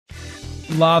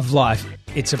Love Life.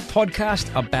 It's a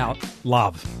podcast about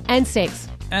love. And sex.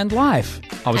 And life,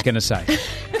 I was going to say.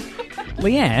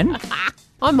 Leanne,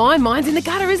 Oh, mine's in the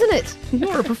gutter, isn't it?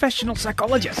 you're a professional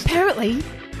psychologist. Apparently.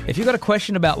 If you've got a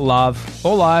question about love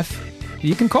or life,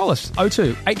 you can call us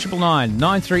 02 8999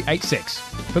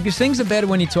 9386 because things are better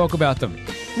when you talk about them.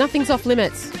 Nothing's off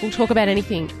limits. We'll talk about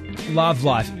anything. Love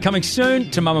Life. Coming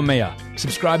soon to Mamma Mia.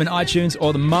 Subscribe in iTunes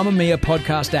or the Mamma Mia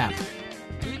podcast app.